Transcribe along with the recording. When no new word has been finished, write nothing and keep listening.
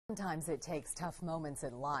Sometimes it takes tough moments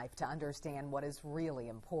in life to understand what is really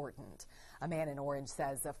important. A man in Orange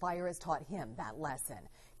says a fire has taught him that lesson.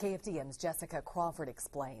 KFDM's Jessica Crawford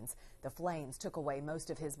explains the flames took away most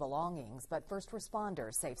of his belongings, but first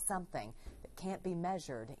responders saved something that can't be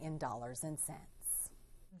measured in dollars and cents.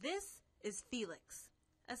 This is Felix,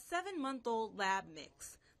 a 7-month-old lab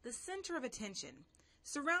mix, the center of attention,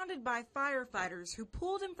 surrounded by firefighters who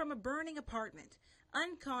pulled him from a burning apartment,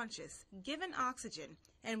 unconscious, given oxygen,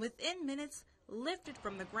 and within minutes lifted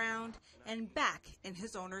from the ground and back in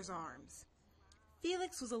his owner's arms.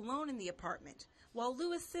 Felix was alone in the apartment while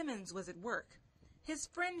Simmons was at work. His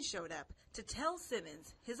friend showed up to tell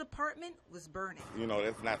Simmons his apartment was burning. You know,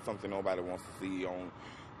 that's not something nobody wants to see on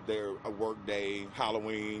their work day,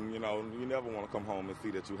 Halloween. You know, you never want to come home and see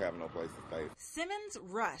that you have no place to stay. Simmons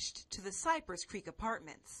rushed to the Cypress Creek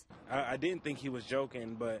apartments. I didn't think he was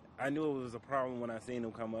joking, but I knew it was a problem when I seen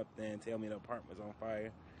him come up there and tell me the apartment was on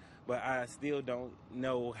fire. But I still don't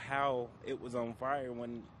know how it was on fire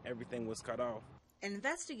when everything was cut off.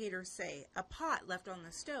 Investigators say a pot left on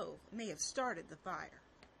the stove may have started the fire.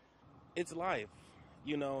 It's life,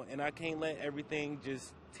 you know, and I can't let everything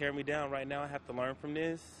just tear me down right now. I have to learn from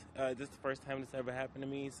this. This is the first time this ever happened to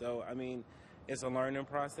me. So, I mean, it's a learning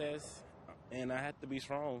process, and I have to be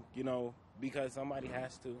strong, you know, because somebody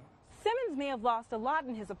has to. Simmons may have lost a lot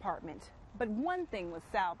in his apartment, but one thing was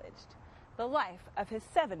salvaged: the life of his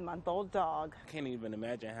 7-month-old dog. I can't even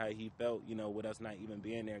imagine how he felt, you know, with us not even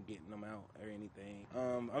being there, getting him out or anything.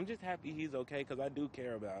 I'm just happy he's okay because I do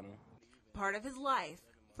care about him. Part of his life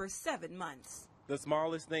for 7 months. The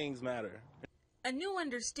smallest things matter. A new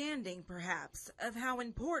understanding, perhaps, of how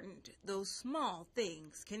important those small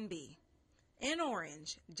things can be. In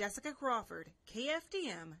Orange, Jessica Crawford,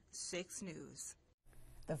 KFDM 6 News.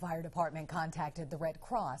 The fire department contacted the Red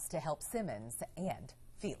Cross to help Simmons and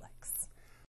Felix.